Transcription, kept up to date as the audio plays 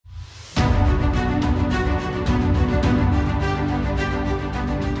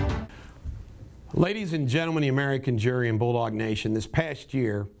Ladies and gentlemen, the American jury and Bulldog Nation, this past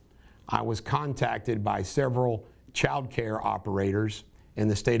year I was contacted by several child care operators in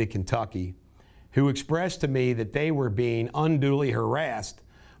the state of Kentucky who expressed to me that they were being unduly harassed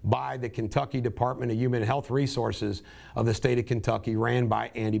by the Kentucky Department of Human Health Resources of the state of Kentucky, ran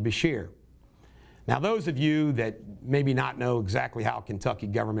by Andy Beshear. Now, those of you that maybe not know exactly how Kentucky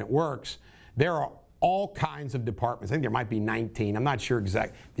government works, there are all kinds of departments. I think there might be 19. I'm not sure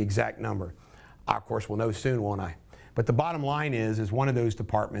the exact number. Of course, we'll know soon, won't I? But the bottom line is one of those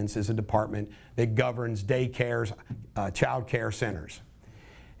departments is a department that governs daycares, child care centers.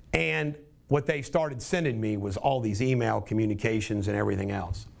 And what they started sending me was all these email communications and everything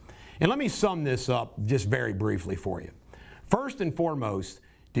else. And let me sum this up just very briefly for you. First and foremost,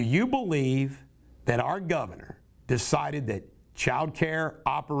 do you believe that our governor decided that child care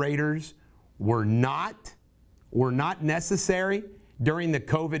operators were not necessary during the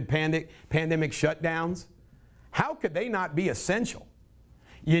COVID pandemic shutdowns? How could they not be essential?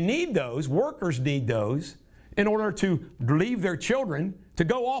 You need those, workers need those, in order to leave their children to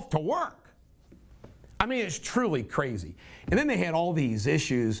go off to work. I mean, it's truly crazy. And then they had all these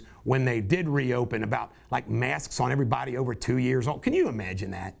issues when they did reopen about like masks on everybody over 2 years old. Can you imagine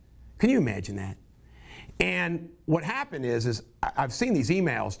that? Can you imagine that? And what happened is I've seen these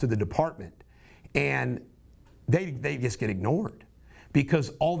emails to the department, and they just get ignored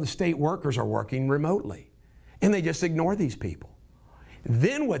because all the state workers are working remotely, and they just ignore these people.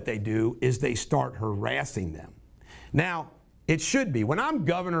 Then what they do is they start harassing them. Now, it should be, when I'm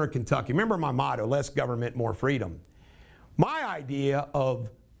governor of Kentucky, remember my motto, less government, more freedom. My idea of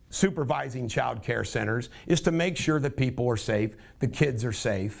supervising child care centers is to make sure that people are safe, the kids are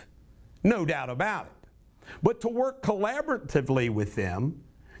safe, no doubt about it. But to work collaboratively with them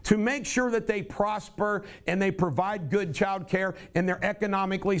to make sure that they prosper and they provide good child care and they're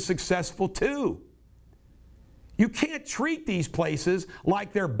economically successful too. You can't treat these places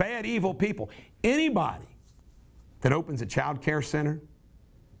like they're bad, evil people. Anybody that opens a child care center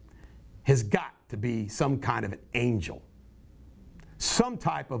has got to be some kind of an angel. Some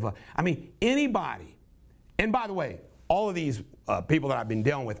type of anybody. And by the way, all of these people that I've been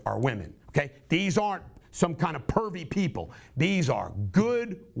dealing with are women, okay? These aren't some kind of pervy people. These are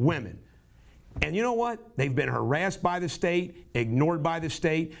good women. And you know what? They've been harassed by the state, ignored by the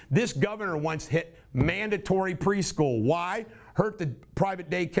state. This governor once hit mandatory preschool. Why? Hurt the private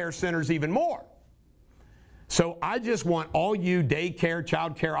daycare centers even more. So I just want all you daycare,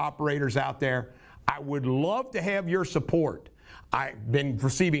 child care operators out there, I would love to have your support. I've been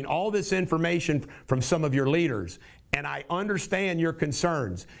receiving all this information from some of your leaders, and I understand your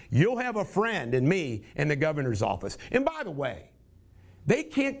concerns. You'll have a friend in me in the governor's office. And by the way, they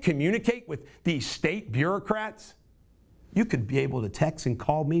can't communicate with these state bureaucrats. You could be able to text and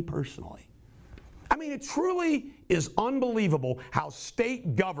call me personally. I mean, it truly is unbelievable how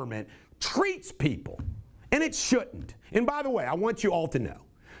state government treats people, and it shouldn't. And by the way, I want you all to know,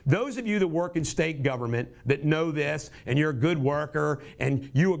 those of you that work in state government that know this and you're a good worker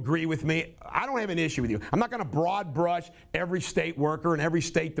and you agree with me, I don't have an issue with you. I'm not going to broad brush every state worker and every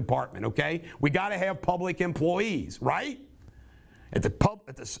state department, okay? We got to have public employees, right? At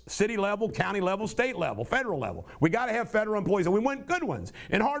the city level, county level, state level, federal level. We got to have federal employees, and we want good ones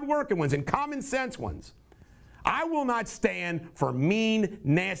and hard-working ones and common sense ones. I will not stand for mean,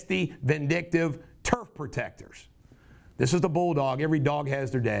 nasty, vindictive turf protectors. This is the Bulldog. Every dog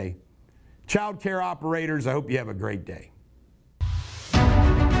has their day. Child care operators, I hope you have a great day.